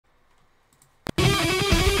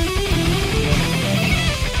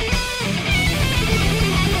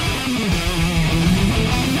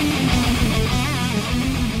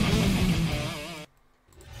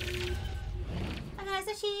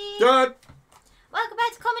Welcome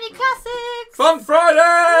back to Comedy Classics! Fun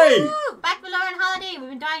Friday! Woo! Back with Laurel and Hardy. We've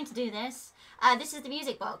been dying to do this. This is the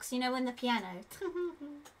music box, you know, when the piano.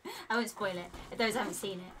 I won't spoil it if those haven't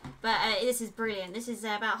seen it. But this is brilliant. This is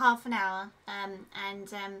about half an hour.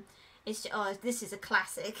 It's this is a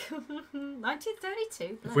classic.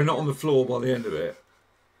 1932. If we're not on the floor by the end of it,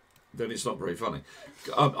 then it's not very funny.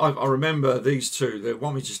 I remember these two. The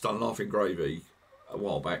one we just done, Laughing Gravy, a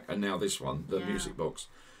while back, and now this one, the music box.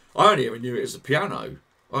 I only ever knew it as the piano.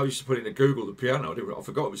 I used to put in a Google the piano. I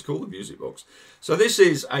forgot it was called the music box. So this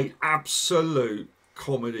is a absolute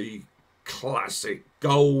comedy classic,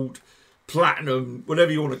 gold, platinum,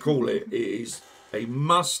 whatever you want to call it. It is a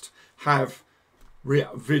must-have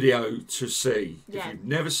video to see. If you've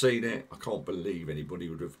never seen it, I can't believe anybody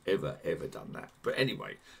would have ever done that. But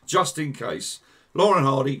anyway, just in case, Laurel and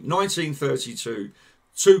Hardy, 1932,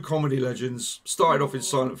 two comedy legends, started off in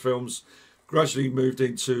silent films, gradually moved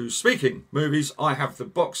into speaking movies. I have the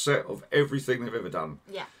box set of everything they've ever done.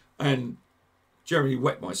 Yeah. And generally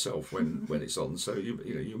wet myself when it's on. So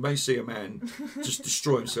you may see a man just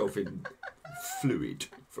destroy himself in fluid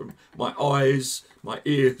from my eyes, my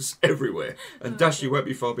ears, everywhere. And Dashy won't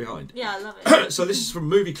be far behind. Yeah, I love it. So this is from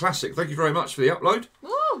Movie Classic. Thank you very much for the upload.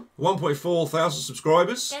 Woo! 1.4 thousand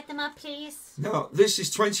subscribers. Get them up, please. Now, this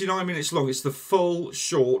is 29 minutes long. It's the full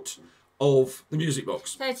short of the music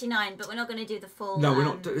box. 39, but we're not going to do the full... No, we're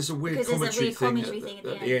not. There's a weird commentary thing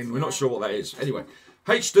at the end. We're not sure what that is. Anyway,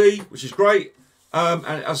 HD, which is great. And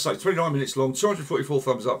as I say, 29 minutes long, 244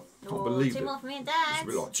 thumbs up. Can't believe it. Two more from me and Dad.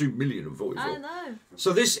 It's like 2 million and 44. I know.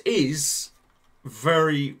 So this is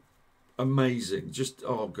very amazing. Just,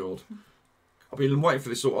 oh God. I've been waiting for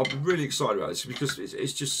this all. I've been really excited about this because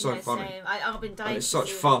it's just so funny. I've been dying. And it's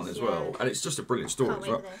such fun as well. And it's just a brilliant story as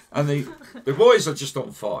well. And the boys are just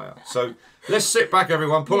on fire. So let's sit back,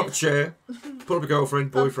 everyone. Pull up a chair. Pull up a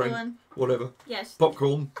girlfriend, boyfriend, whatever. Yes.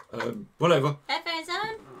 Popcorn, whatever. Headphones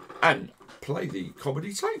on. And play the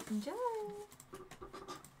comedy tape. Enjoy.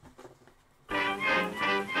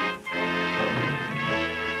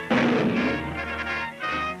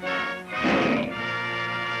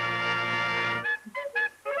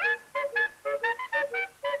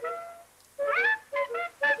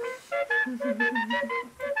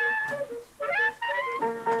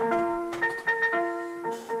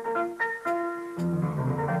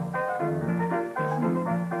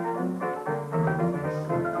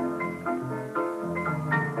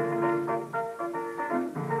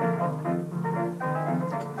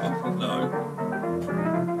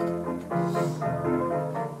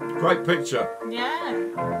 Great picture. Yeah.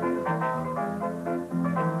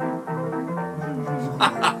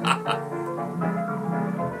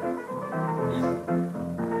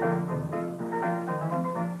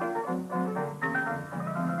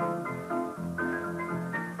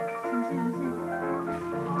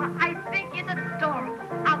 I think it's adorable.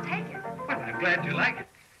 I'll take it. Well, I'm glad you like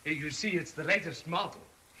it. You see, it's the latest model.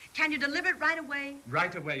 Can you deliver it right away?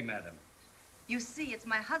 Right away, madam. You see, it's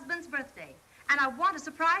my husband's birthday, and I want to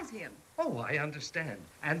surprise him. Oh, I understand.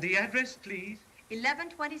 And the address, please?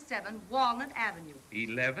 1127 Walnut Avenue.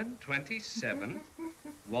 1127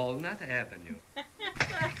 Walnut Avenue.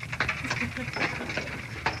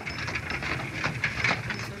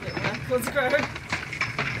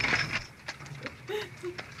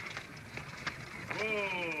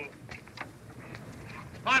 Whoa.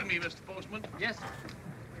 Pardon me, Mr. Postman. Yes,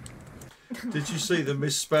 sir. Did you see the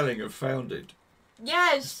misspelling of founded?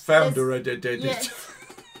 Yes. Founder edited. Yes.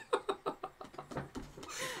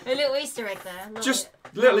 A little Easter egg there. Just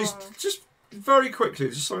very quickly. I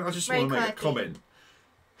just want to make a comment.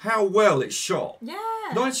 How well it's shot. Yeah.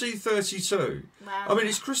 1932. Wow. I mean,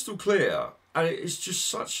 it's crystal clear, and it's just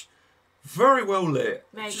such very well lit.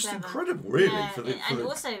 Very just clever. Incredible, really. Yeah.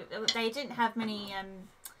 Also, they didn't have many,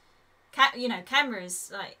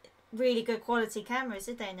 cameras, like really good quality cameras,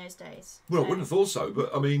 did they, in those days? Well, I wouldn't have thought so, but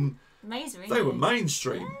I mean, amazing. They were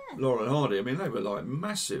mainstream. Laurel and Hardy. I mean, they were like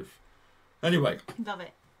massive. Anyway. Love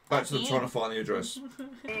it. Back to them trying to find the address.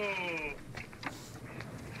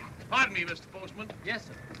 Pardon me, Mr. Postman. Yes,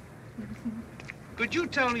 sir. Could you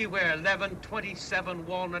tell me where 1127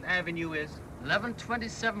 Walnut Avenue is?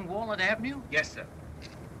 1127 Walnut Avenue? Yes, sir.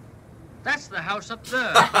 That's the house up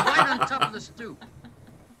there, right on top of the stoop.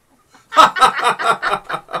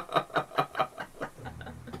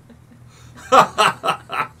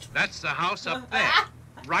 That's the house up there,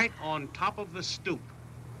 right on top of the stoop.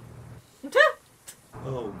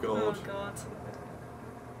 Oh, God. Oh, God.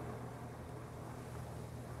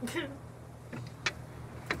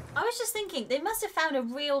 I was just thinking, they must have found a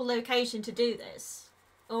real location to do this.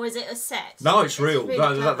 Or is it a set? No, it's real.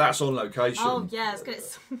 Really That's on location. Oh yeah, it's good.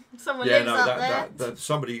 Someone lives up there.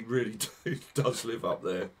 Somebody really does live up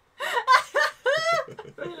there.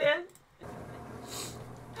 Brilliant.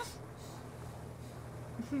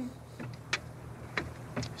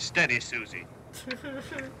 Steady, Susie.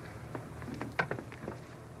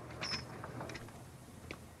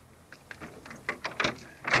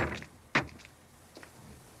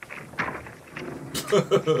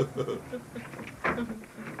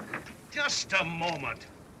 Just a moment.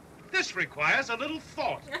 This requires a little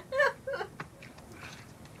thought.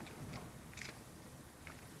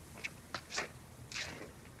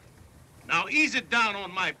 Now ease it down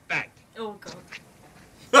on my back. Oh God.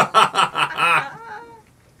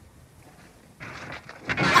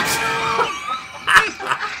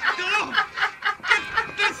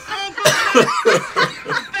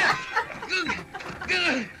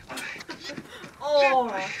 Oh,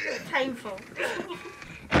 painful.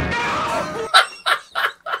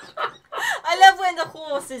 I love when the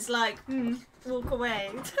horse is like, walk away.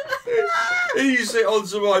 Ease it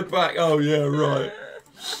onto my back. Oh yeah, right.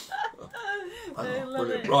 I love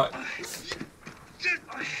it. Right.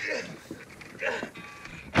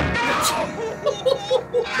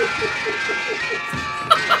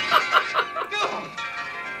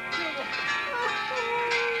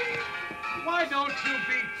 Why don't you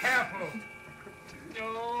be careful?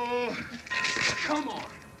 Oh, come on.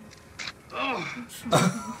 Oh.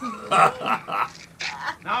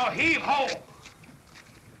 Now heave ho.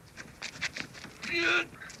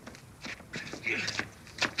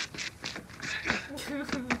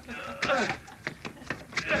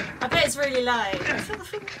 I bet it's really light.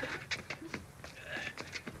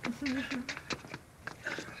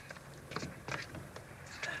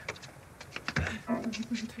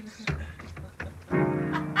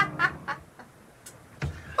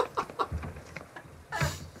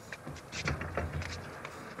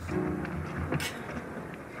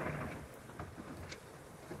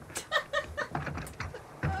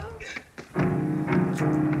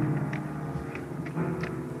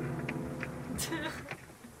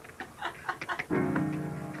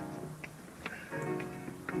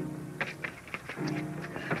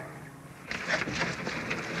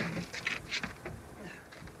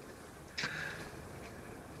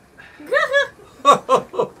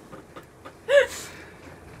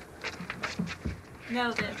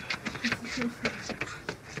 Nailed it.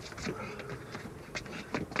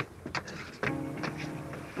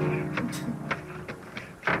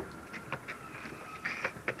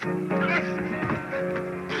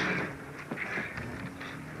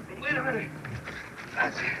 Wait a minute.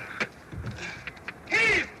 That's it.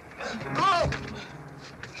 Heave! Ho!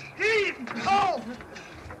 Heave! Ho!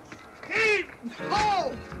 Heave!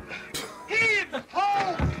 Ho! Heave! Ho!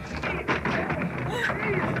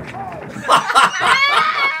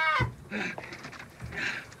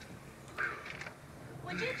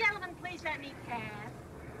 Would you gentlemen please let me cab?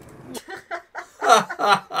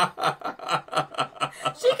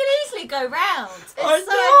 She can easily go round. It's I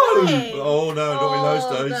so know. funny. Oh no, not in those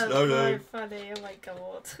days. That's No, so no. funny. Oh my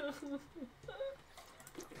God.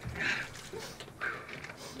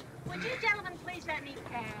 Would you gentlemen please let me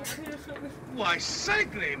cab? Why,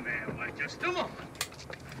 certainly, ma'am. Why, just a moment.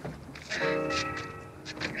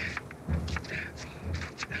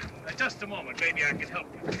 Just a moment. Maybe I can help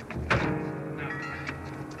you.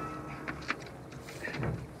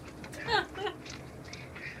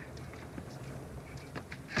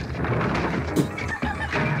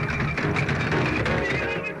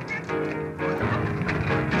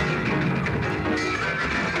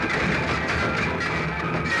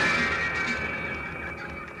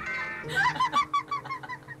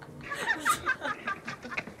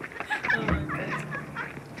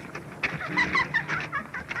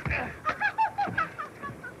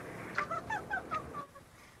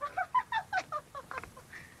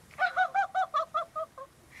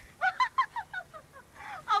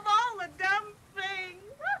 Of all the dumb things.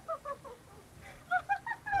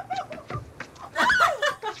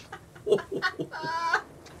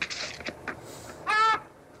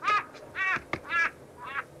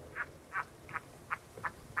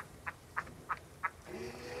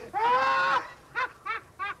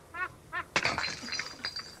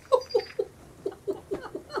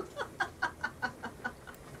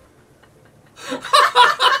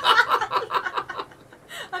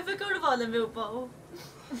 I forgot about the milk bottle.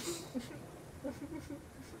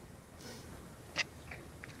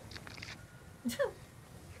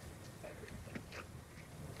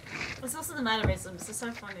 It's also the mannerisms, they're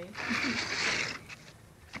so funny.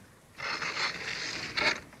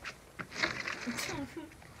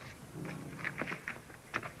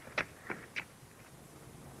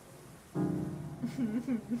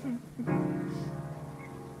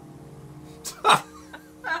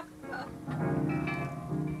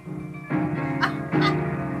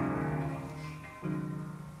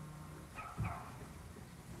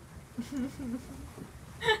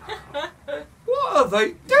 What are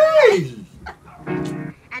they doing?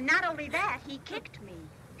 And not only that, he kicked me.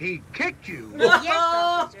 He kicked you? Yes,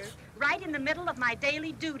 officer. Right in the middle of my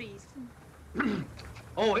daily duties.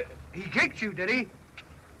 Oh, he kicked you, did he?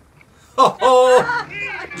 Oh, oh.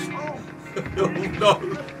 Oh no.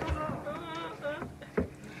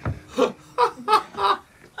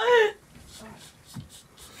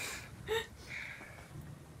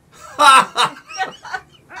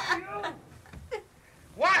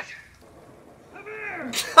 What? Come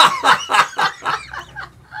here.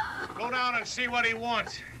 Go down and see what he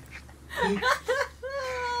wants.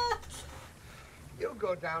 You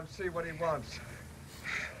go down and see what he wants.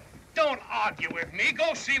 Don't argue with me.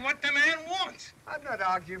 Go see what the man wants. I'm not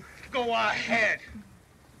arguing. Go ahead.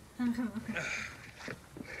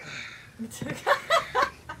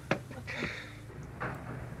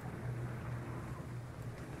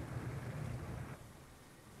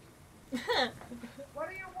 What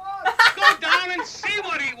do you want? Go down and see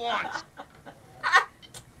what he wants.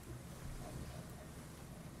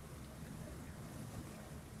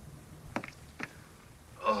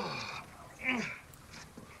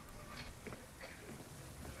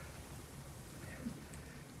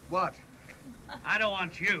 What? I don't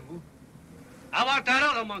want you. How about that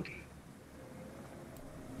other monkey?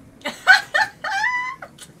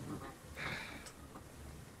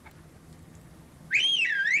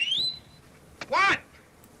 What?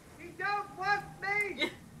 He don't want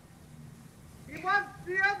me. He wants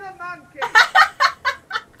the other monkey.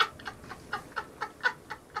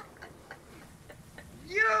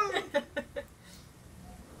 You.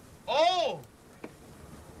 Oh!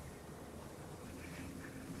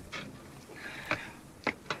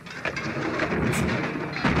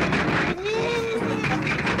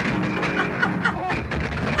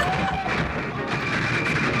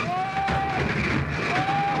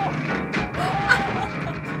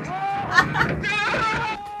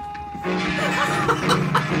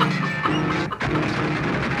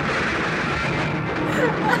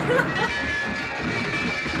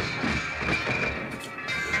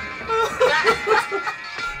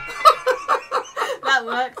 That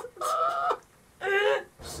worked.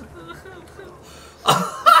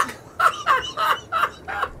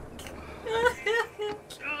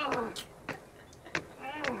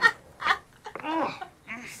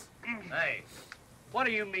 Hey, what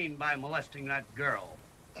do you mean by molesting that girl?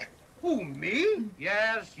 Who, me?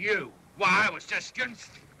 Yes, you. Why, I was just getting...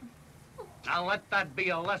 Now let that be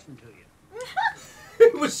a lesson to you.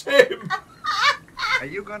 It was him. Are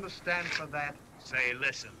you going to stand for that? Say,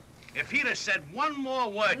 listen, if he'd have said one more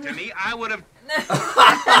word to me, I would have...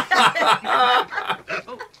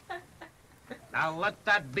 Now let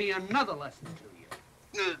that be another lesson to you.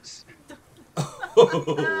 Say,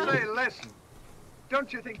 listen.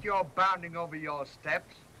 Don't you think you're bounding over your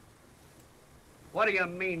steps? What do you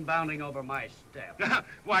mean bounding over my step?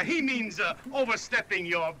 Why, he means overstepping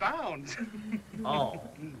your bounds. Oh.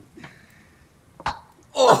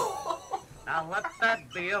 Oh. Now let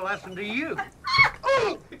that be a lesson to you.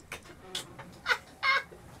 Oh!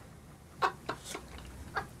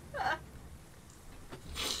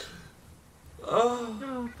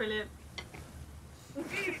 Oh, brilliant. Do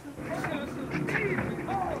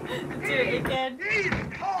it again.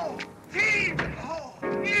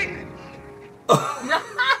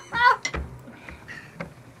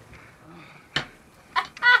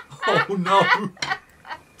 Oh no.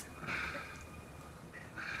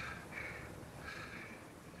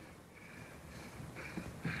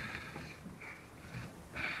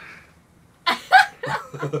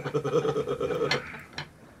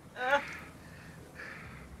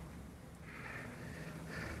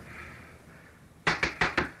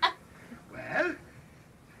 Well,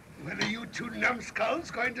 when are you two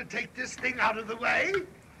numbskulls going to take this thing out of the way?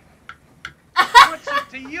 What's it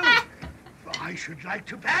to you? I should like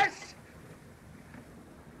to pass.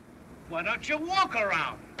 Why don't you walk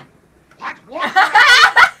around? What, walk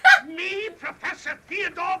around? Me, Professor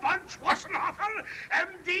Theodore von Schwarzenhofer,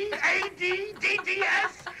 MD, AD,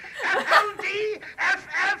 DDS, FLD,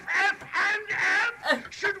 FFF, and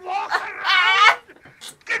F, should walk around?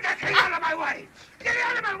 Get that thing out of my way! Get it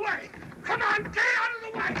out of my way! Come on, get it out of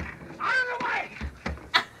the way! Out of the way!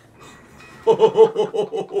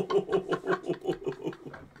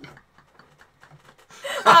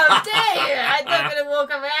 Oh dear! I'm not gonna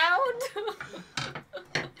walk around.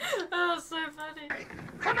 Oh, so funny.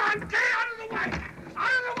 Come on, get it out of the way!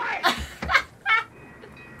 Out of the way!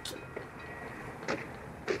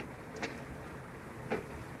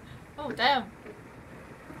 Oh, damn.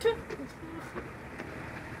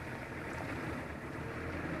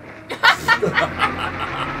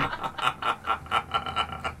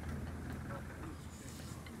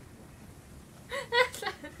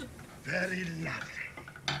 Very lovely.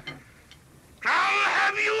 I'll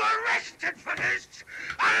have you arrested for this.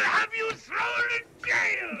 I'll have you thrown in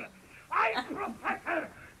jail. I'm Professor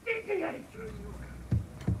𝐸𝐴.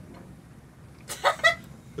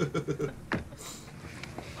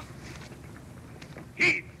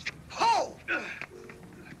 Heap, ho!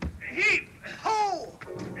 Heap, ho!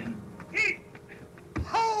 Heap,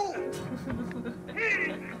 ho!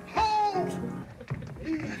 Heap, ho!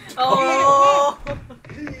 Oh!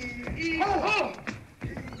 Heap, ho!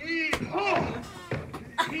 Heap, ho!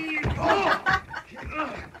 Heap, ho!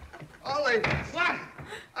 Ollie, What?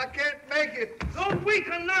 I can't make it. Don't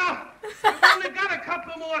weaken now. You've only got a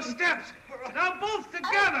couple more steps. Now both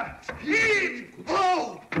together. Heap,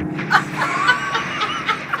 ho!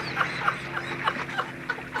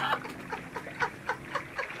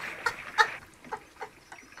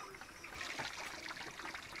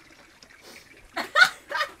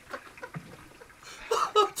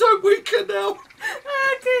 Don't weaken now.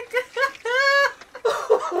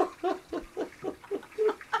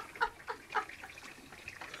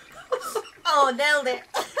 Oh, nailed it.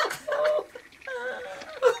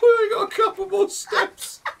 We only got a couple more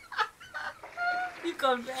steps. You've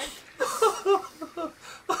gone red.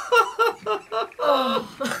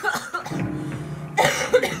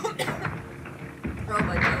 Oh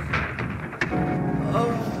my god.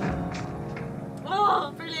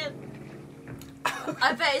 Oh, brilliant.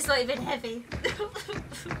 I bet it's not even heavy.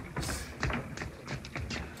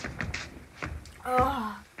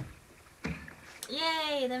 Oh.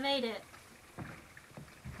 Yay, they made it.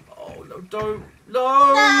 Oh no, don't. No!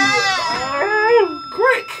 Oh,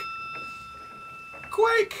 quick!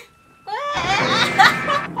 Quick!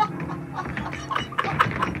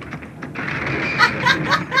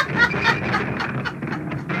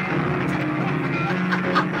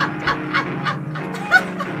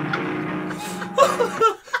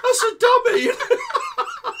 That's a dummy!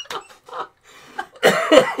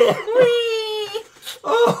 Whee!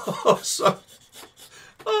 Oh, so.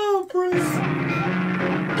 Oh, brilliant.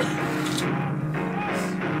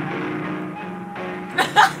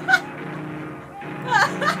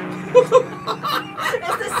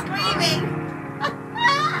 It's the screaming.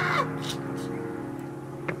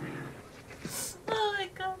 Oh my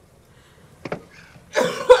god.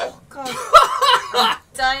 Oh god. I'm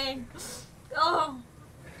dying. Oh.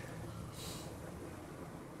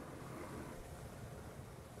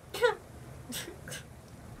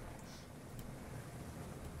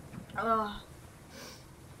 Oh.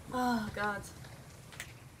 Oh god.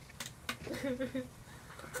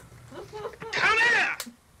 Come here!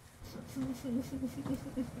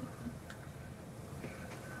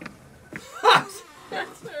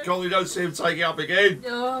 God, we don't see him take it up again.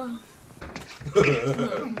 Oh.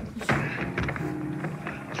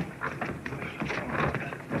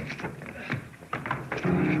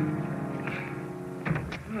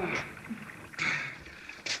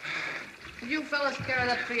 Did you fellas carry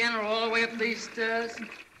that piano all the way up these stairs?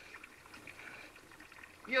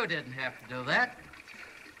 You didn't have to do that.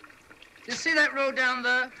 You see that road down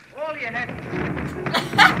there? All you had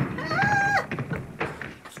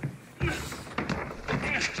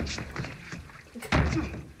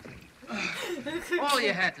all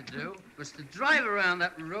you had to do was to drive around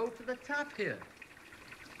that road to the top here.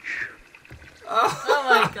 Oh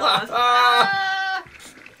my god. Ah.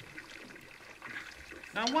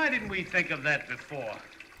 Now, why didn't we think of that before?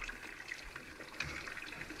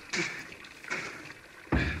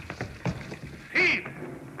 Heap,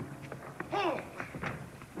 ho!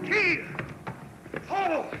 Heap,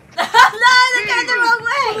 ho! No, they're going the wrong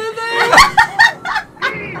way.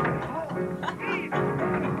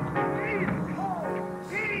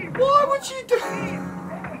 Why would you do?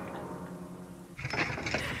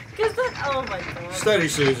 Cause that, oh my god. Steady,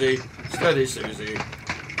 Susie. Steady, Susie.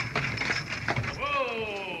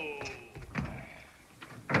 Whoa!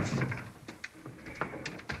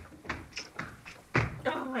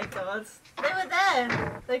 Oh my god. They were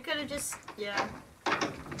there. They could have just, yeah.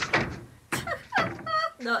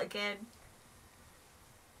 Not again.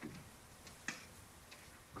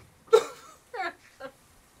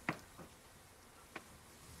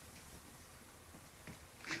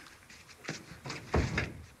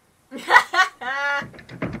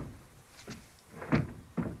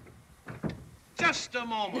 Just a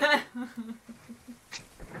moment.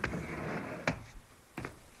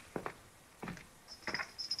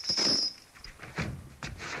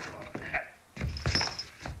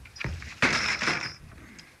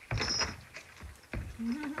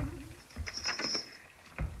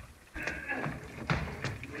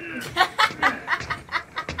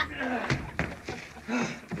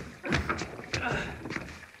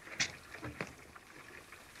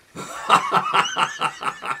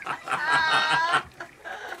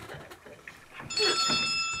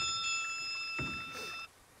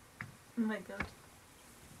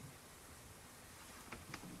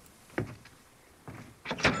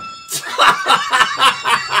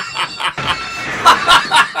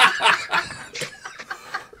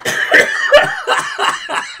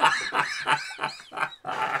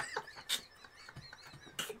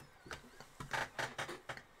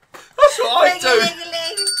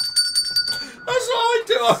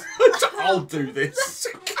 I'll do this.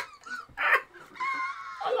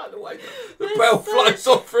 I like the way the bell flies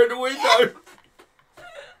off through the window.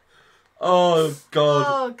 Oh, God.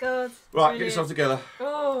 Oh, God. Right, Brilliant. get yourself together.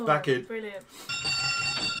 Oh, Back in. Brilliant.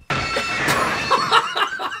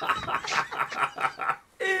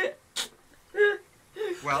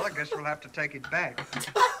 Well, I guess we'll have to take it back.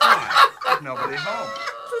 Why? There's nobody home.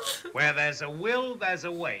 Where there's a will, there's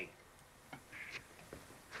a way.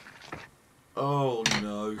 Oh,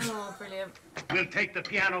 no. Oh, brilliant. We'll take the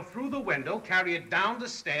piano through the window, carry it down the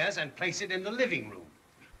stairs, and place it in the living room.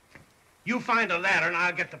 You find a ladder, and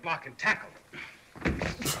I'll get the block and tackle.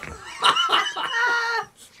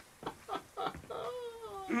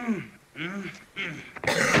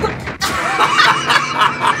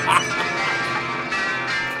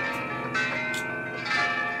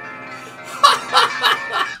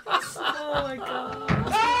 Oh, my God.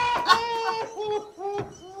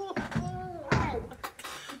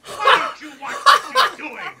 Why don't you watch what you're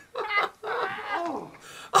doing? Oh,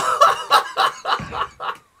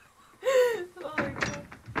 my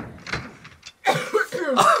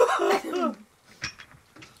God.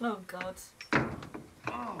 Oh, God.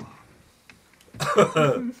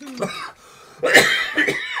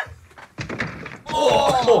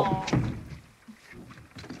 Oh.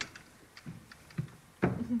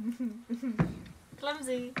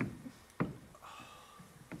 Clumsy.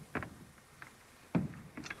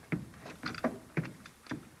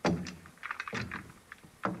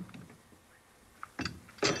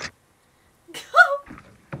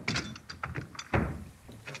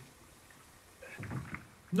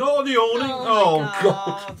 Not on the awning. Oh,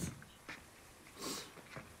 God.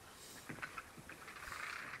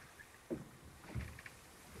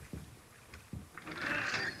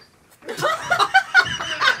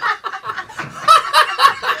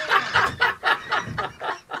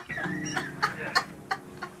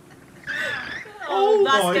 Oh,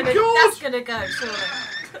 my God. That's gonna go, surely.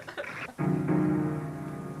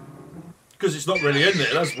 Because it's not really in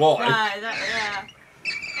there, that's why. No, that, yeah.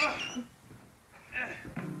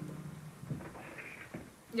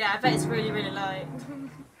 Yeah, I bet it's really, really light.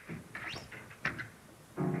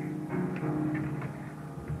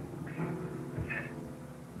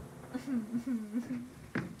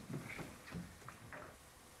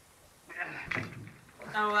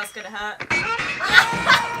 Oh, that's gonna hurt.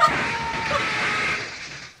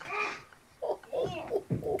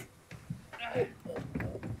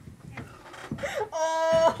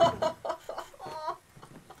 Oh.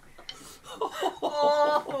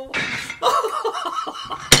 Oh.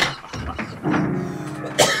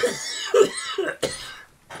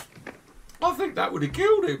 I think that would have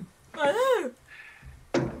killed him. I know.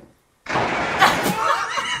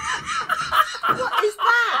 What is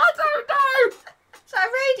that? I don't know. Is that a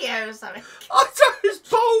radio or something? I don't know. It's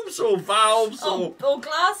bulbs or valves Or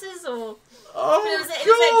glasses or... Oh, it was God.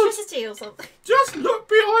 electricity or something. Just look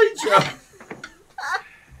behind you.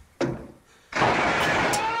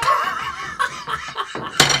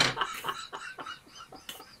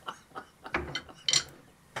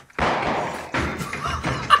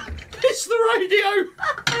 It's the radio.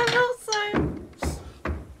 I'm also...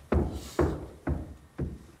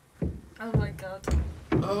 Oh my God.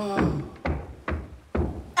 Oh.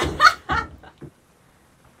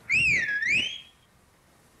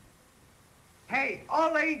 Hey,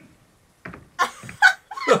 Ollie!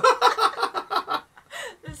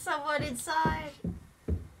 There's someone inside.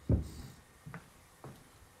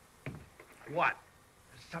 What?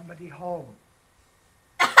 There's somebody home.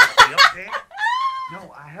 You up there?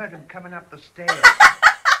 No, I heard him coming up the stairs.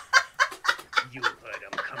 You heard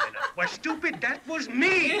him coming up. Well, stupid, that was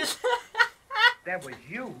me. That was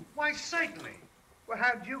you? Why, certainly. Well,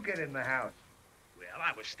 how'd you get in the house? Well,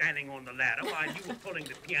 I was standing on the ladder while you were pulling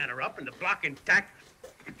the piano up and the block intact.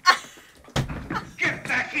 Get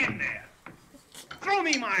back in there. Throw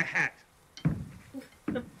me my hat.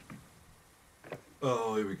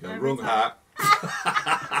 Oh, here we go. Every Wrong time. hat.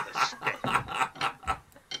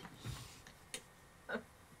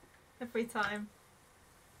 Every time.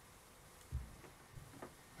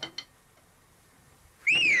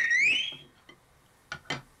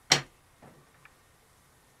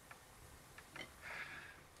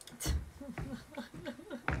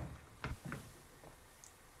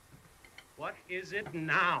 What is it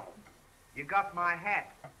now? You got my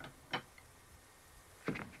hat.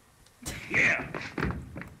 Here.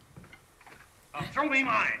 Throw me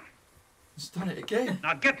mine. He's done it again.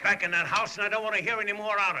 Now get back in that house, and I don't want to hear any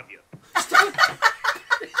more out of you. He's done it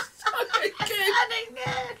again. And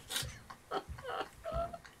again.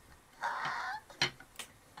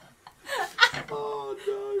 Oh,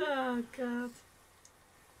 no. Oh God.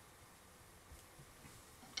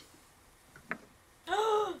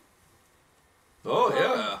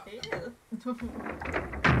 Got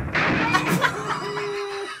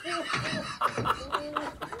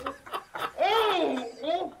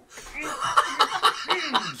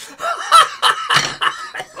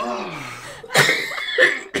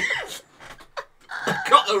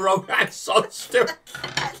the wrong hands on still.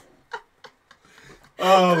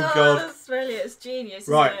 Oh God. That's brilliant. It's genius,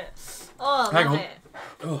 Right. isn't it? Oh, I Hang love on. it.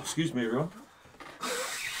 Oh, excuse me, everyone.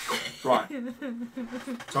 Right.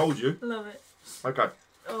 Told you. Love it. Okay.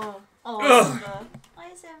 Oh, Simba.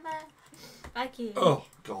 Hi, Simba. Back here. Oh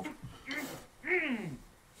God.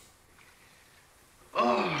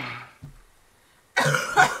 Oh. Where'd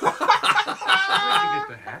you get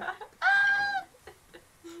the hat?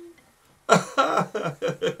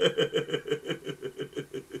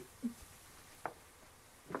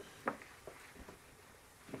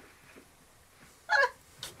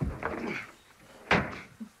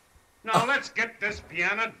 Now let's get this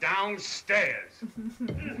piano downstairs.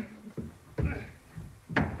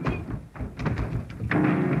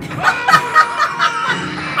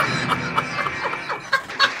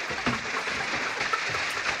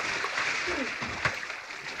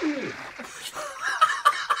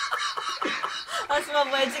 That's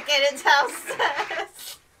one way to get it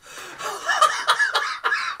downstairs.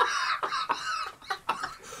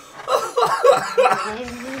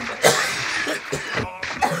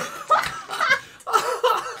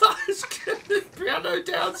 Let's get the piano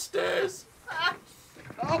downstairs.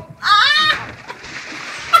 Oh.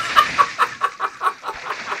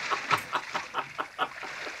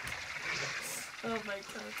 Oh my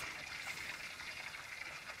God.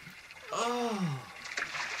 Oh.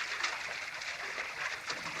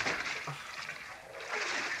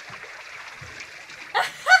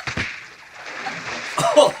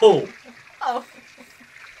 Oh. Oh. Oh.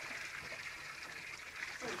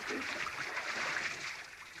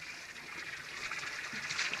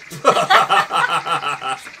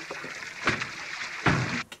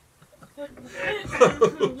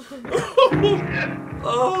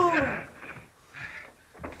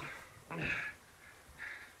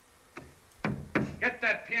 Get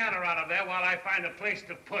that piano out of there while I find a place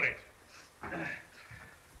to put it.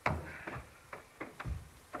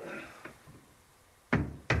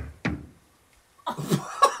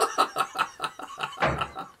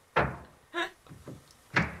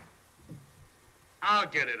 I'll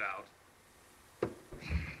get it out.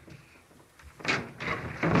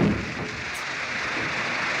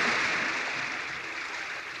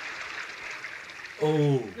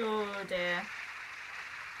 Oh. Oh dear.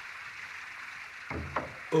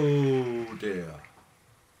 Oh dear.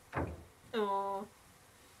 Oh.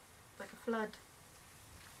 Like a flood.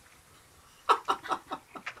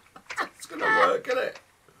 It's gonna work, isn't it?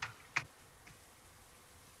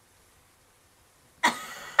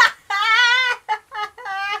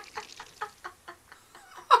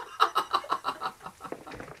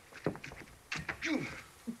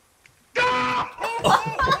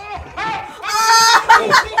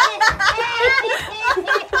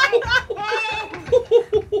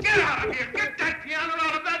 Get out of here! Get that piano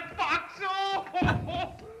out of that box!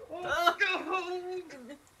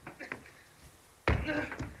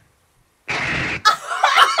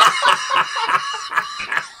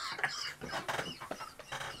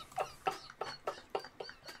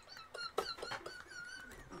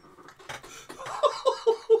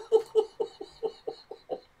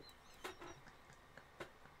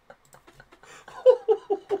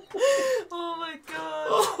 Oh my God.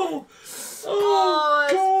 Oh. Oh,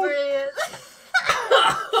 it's God. brilliant.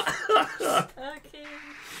 Okay.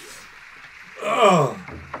 Oh.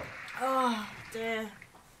 Oh dear.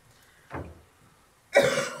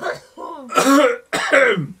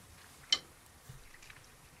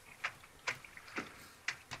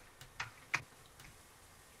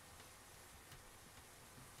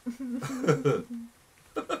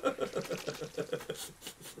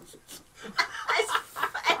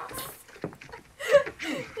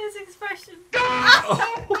 His expression. Get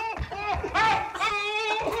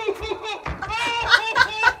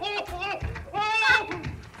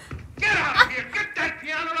out of here! Get that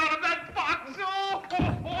piano out of that box!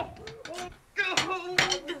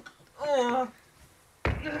 Oh.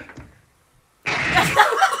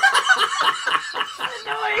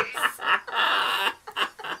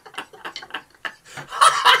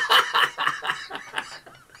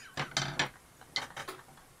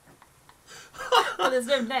 Oh, there's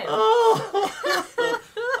no nail.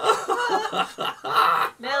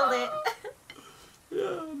 Nailed it.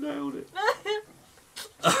 Yeah, I nailed it.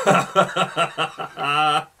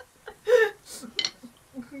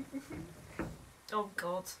 Oh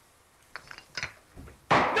God.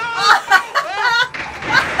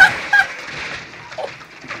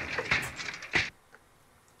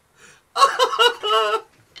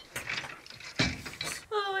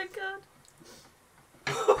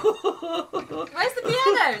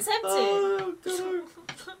 It's empty.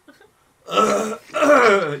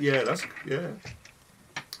 Yeah, that's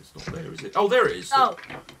It's not there, is it? Oh, there it is. Oh.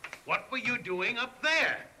 What were you doing up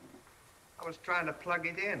there? I was trying to plug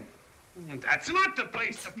it in. That's not the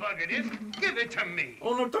place to plug it in. Give it to me.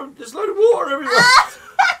 Oh no, don't! There's a load of water everywhere.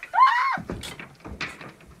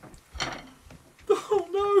 Oh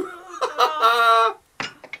no!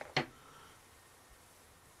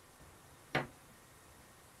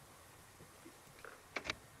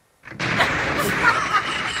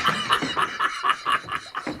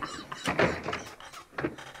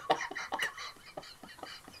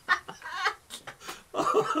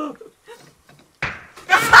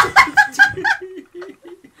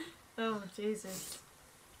 Oh, Jesus.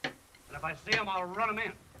 And if I see him, I'll run him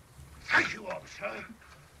in. Thank you, officer.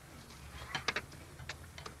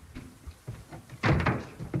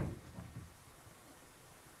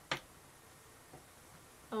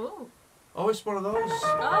 Oh. Oh, it's one of those.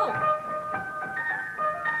 Oh.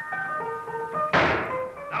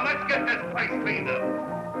 Now let's get this place cleaned up.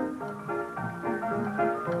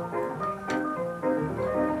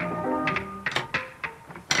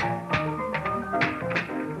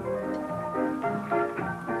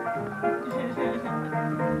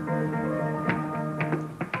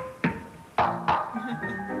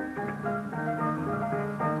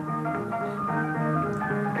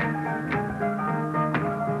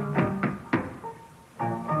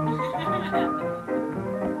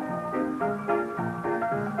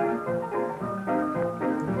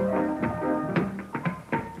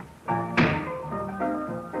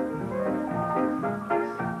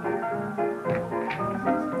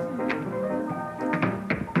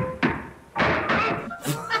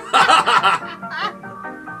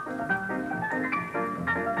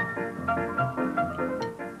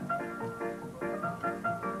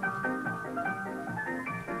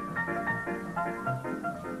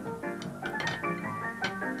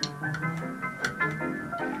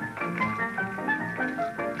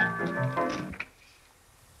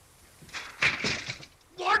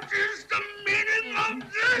 What is the meaning of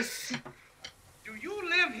this? Do you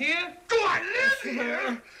live here? Do I live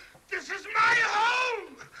here? This is my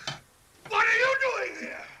home. What are you doing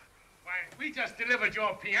here? Why, we just delivered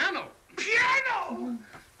your piano. Piano?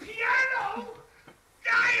 Piano?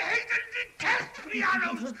 I hate and detest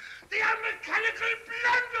pianos. They are mechanical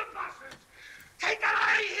blunderbusses. Take that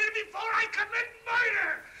out of here before I commit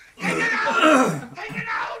murder. Take it out. Take it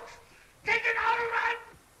out. Take it out of my...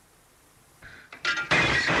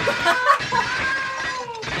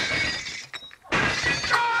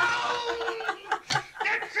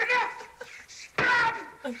 That's enough! Stop!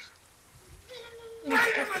 Wait a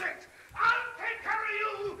minute! I'll take care of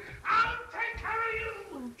you! I'll take care of you!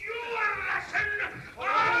 You a lesson!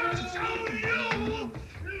 I'll show you!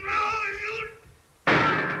 No, you...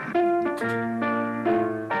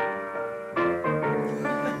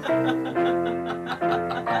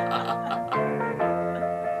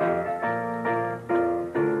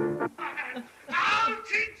 I'll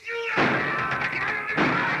teach you!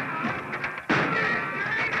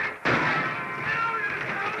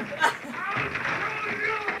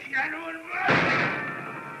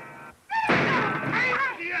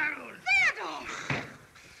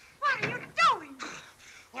 What are you doing?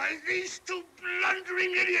 Why, these two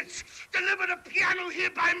blundering idiots delivered a piano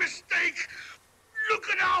here by mistake. Look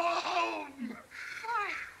at our home.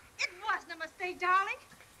 Why, it wasn't a mistake, darling.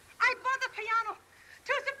 I bought the piano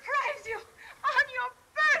to surprise you on your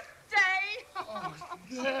birthday.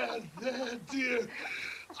 There, dear.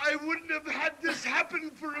 I wouldn't have had this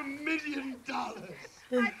happen for $1 million.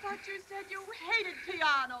 I thought you said you hated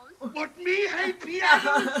pianos. What, me hate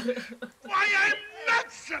pianos? Why, I'm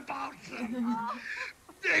nuts about them.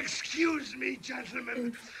 Excuse me,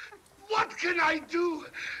 gentlemen. What can I do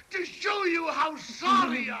to show you how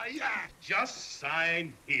sorry I am? Just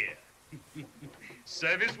sign here.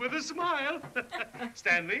 Service with a smile.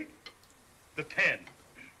 Stanley, the pen.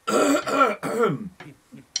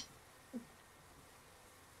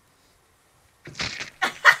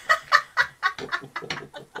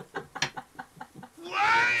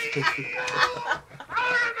 Why? You out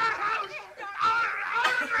of the house!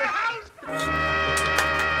 Out of the house!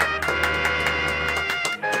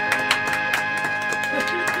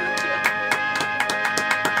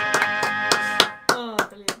 Oh,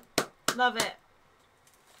 brilliant. Love it.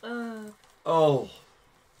 Oh,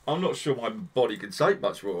 I'm not sure my body can take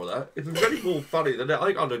much more of that. If it was any more funny than that, I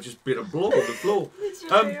think I'd have just been a blob on the floor.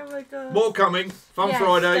 Literally, oh my God. More coming. Fun Yes,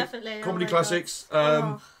 Friday. definitely. Comedy Oh my classics.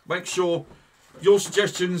 God. Make sure Your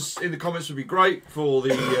suggestions in the comments would be great for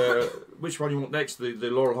the which one you want next. The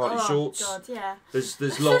Laurel Hardy shorts. God, yeah.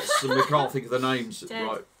 There's lots, and we can't think of the names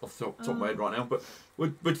right off the top of my head right now. But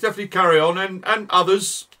we'll definitely carry on, and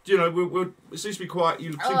others. You know, it seems to be quite.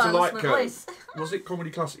 You seem to like. Was it comedy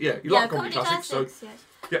classic? Yeah, you like comedy classics. So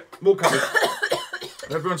yeah, more coming.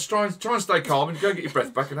 Everyone, try and stay calm and go and get your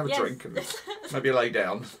breath back and have a drink and maybe lay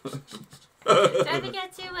down. Don't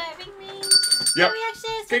forget to ring me. Yep.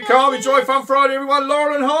 Keep calm, enjoy Fun Friday, everyone.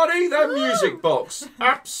 Laurel and Hardy, their music box.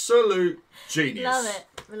 Absolute genius. Love it.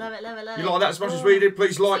 Love it, love it, love it. You like that as much as we did?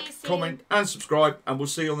 Please like, comment, and subscribe, and we'll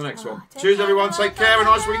see you on the next one. Cheers, everyone. Take care. Have a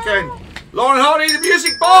nice weekend. Laurel and Hardy, the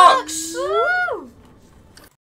music box. Woo!